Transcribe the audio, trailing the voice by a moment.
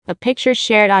A picture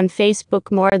shared on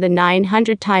Facebook more than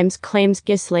 900 times claims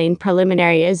Ghislaine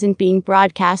preliminary isn't being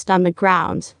broadcast on the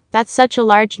grounds that such a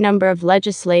large number of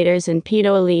legislators and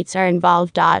pedo elites are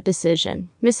involved. Decision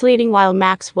misleading. While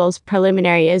Maxwell's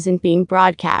preliminary isn't being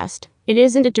broadcast, it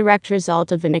isn't a direct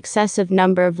result of an excessive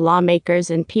number of lawmakers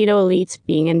and pedo elites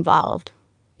being involved.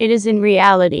 It is in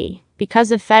reality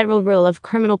because of Federal Rule of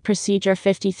Criminal Procedure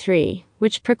 53,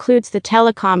 which precludes the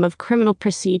telecom of criminal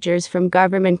procedures from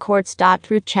government courts.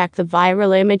 Through check the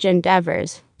viral image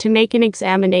endeavors to make an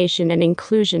examination and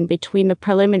inclusion between the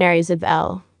preliminaries of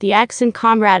L, the ex and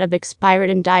comrade of expired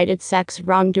indicted sex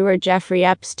wrongdoer Jeffrey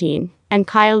Epstein, and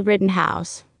Kyle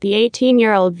Rittenhouse, the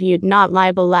 18-year-old viewed not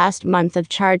liable last month of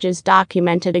charges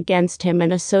documented against him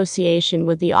in association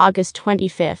with the August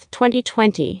 25,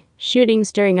 2020,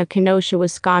 shootings during a Kenosha,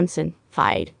 Wisconsin,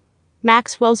 fight.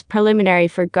 Maxwell's preliminary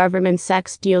for government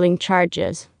sex dealing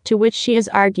charges, to which she has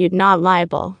argued not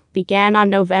liable, began on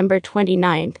November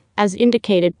 29, as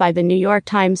indicated by the New York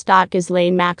Times.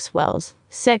 Ghislaine Maxwell's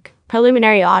sick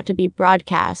preliminary ought to be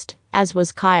broadcast, as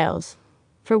was Kyle's.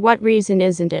 For what reason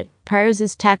isn't it?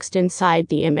 Peruses text inside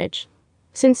the image.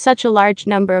 Since such a large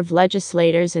number of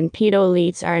legislators and pedo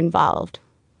elites are involved.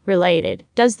 Related,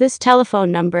 does this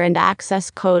telephone number and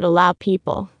access code allow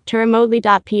people to remotely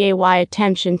pay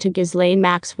attention to Ghislaine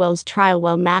Maxwell's trial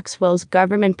while Maxwell's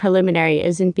government preliminary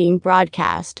isn't being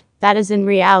broadcast? That is in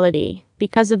reality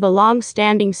because of a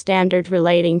long-standing standard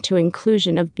relating to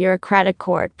inclusion of bureaucratic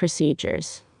court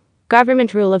procedures.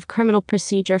 Government Rule of Criminal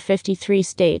Procedure 53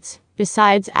 states,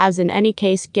 besides, as in any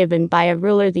case given by a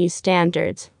ruler these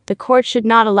standards, the court should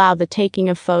not allow the taking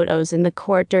of photos in the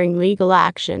court during legal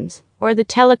actions, or the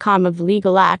telecom of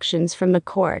legal actions from the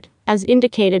court, as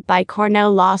indicated by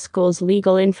Cornell Law School's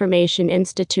Legal Information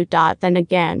Institute. Then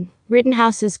again,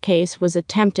 Rittenhouse's case was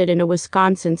attempted in a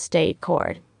Wisconsin state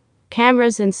court.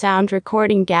 Cameras and sound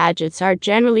recording gadgets are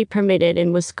generally permitted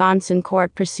in Wisconsin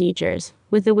court procedures,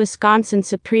 with the Wisconsin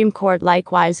Supreme Court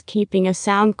likewise keeping a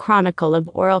sound chronicle of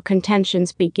oral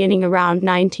contentions beginning around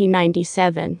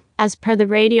 1997, as per the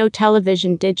Radio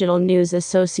Television Digital News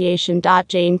Association.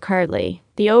 Jane Kirtley,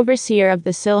 the overseer of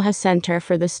the Silha Center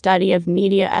for the Study of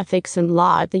Media Ethics and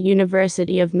Law at the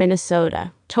University of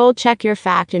Minnesota, told Check Your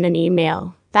Fact in an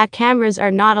email that cameras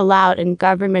are not allowed in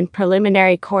government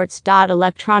preliminary courts.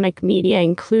 Electronic media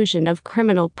inclusion of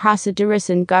criminal procedures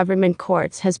in government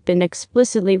courts has been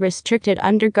explicitly restricted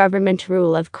under Government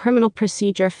Rule of Criminal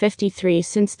Procedure 53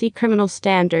 since the criminal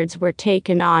standards were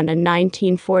taken on in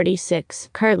 1946,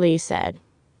 Kirtley said.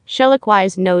 She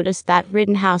likewise noticed that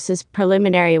Rittenhouse's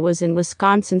preliminary was in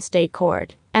Wisconsin State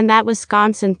Court, and that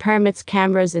Wisconsin permits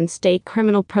cameras in state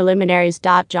criminal preliminaries.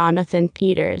 Jonathan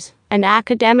Peters, an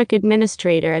academic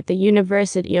administrator at the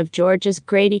University of Georgia's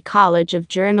Grady College of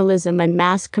Journalism and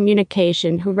Mass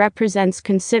Communication who represents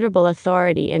considerable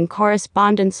authority in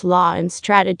correspondence law and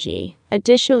strategy,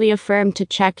 additionally affirmed to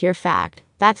Check Your Fact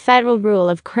that Federal Rule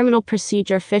of Criminal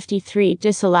Procedure 53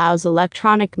 disallows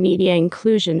electronic media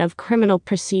inclusion of criminal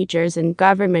procedures in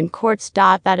government courts.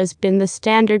 That has been the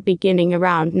standard beginning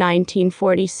around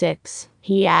 1946,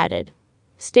 he added.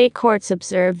 State courts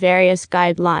observe various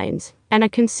guidelines, and a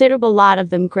considerable lot of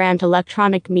them grant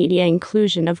electronic media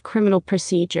inclusion of criminal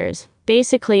procedures,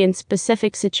 basically in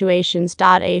specific situations.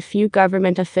 A few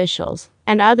government officials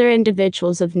and other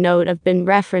individuals of note have been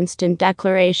referenced in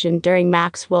declaration during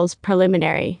Maxwell's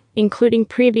preliminary, including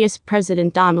previous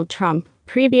President Donald Trump,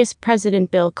 previous President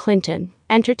Bill Clinton,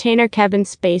 entertainer Kevin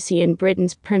Spacey and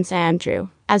Britain's Prince Andrew,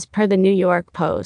 as per the New York Post.